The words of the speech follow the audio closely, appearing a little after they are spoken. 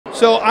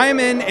So I'm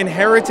in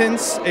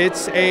Inheritance.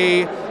 It's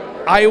a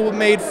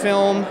Iowa-made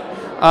film,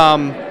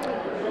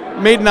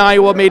 made in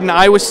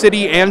Iowa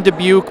City and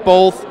Dubuque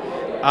both.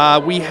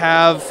 We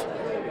have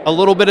a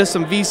little bit of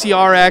some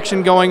VCR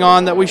action going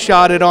on that we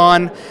shot it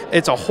on.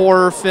 It's a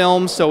horror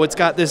film, so it's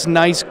got this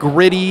nice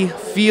gritty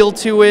feel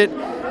to it,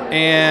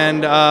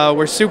 and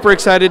we're super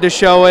excited to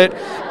show it.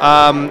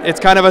 It's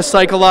kind of a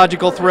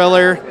psychological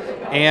thriller,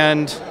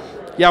 and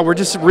yeah, we're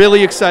just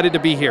really excited to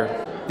be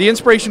here. The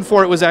inspiration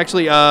for it was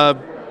actually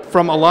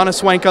from Alana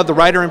Swenka, the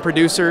writer and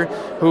producer,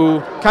 who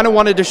kind of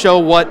wanted to show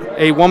what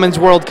a woman's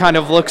world kind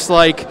of looks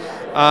like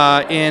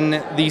in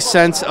the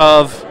sense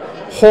of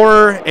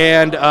horror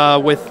and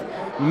with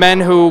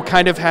men who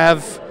kind of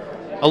have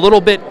a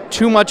little bit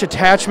too much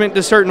attachment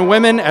to certain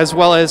women, as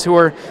well as who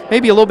are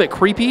maybe a little bit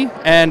creepy,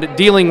 and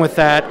dealing with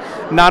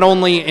that not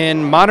only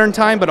in modern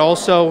time but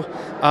also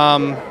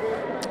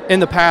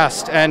in the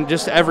past and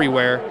just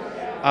everywhere.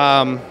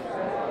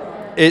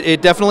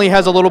 It definitely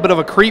has a little bit of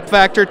a creep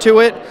factor to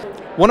it.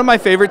 One of my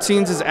favorite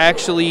scenes is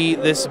actually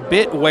this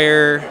bit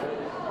where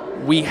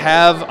we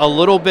have a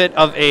little bit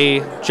of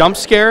a jump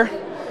scare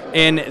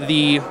in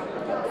the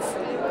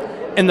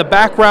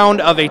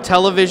background of a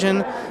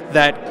television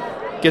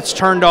that gets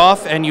turned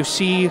off, and you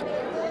see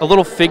a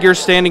little figure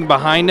standing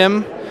behind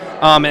him.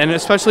 And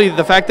especially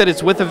the fact that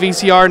it's with a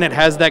VCR and it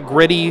has that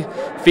gritty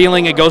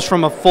feeling. It goes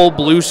from a full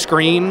blue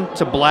screen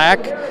to black,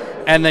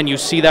 and then you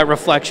see that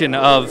reflection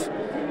of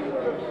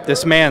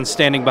this man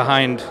standing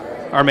behind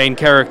our main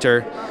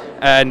character.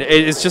 And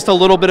it's just a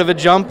little bit of a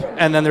jump,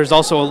 and then there's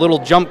also a little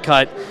jump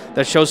cut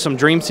that shows some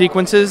dream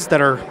sequences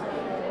that are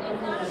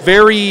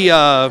very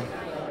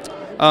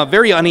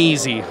very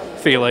uneasy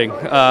feeling.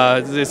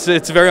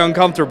 It's very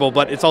uncomfortable,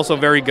 but it's also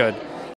very good.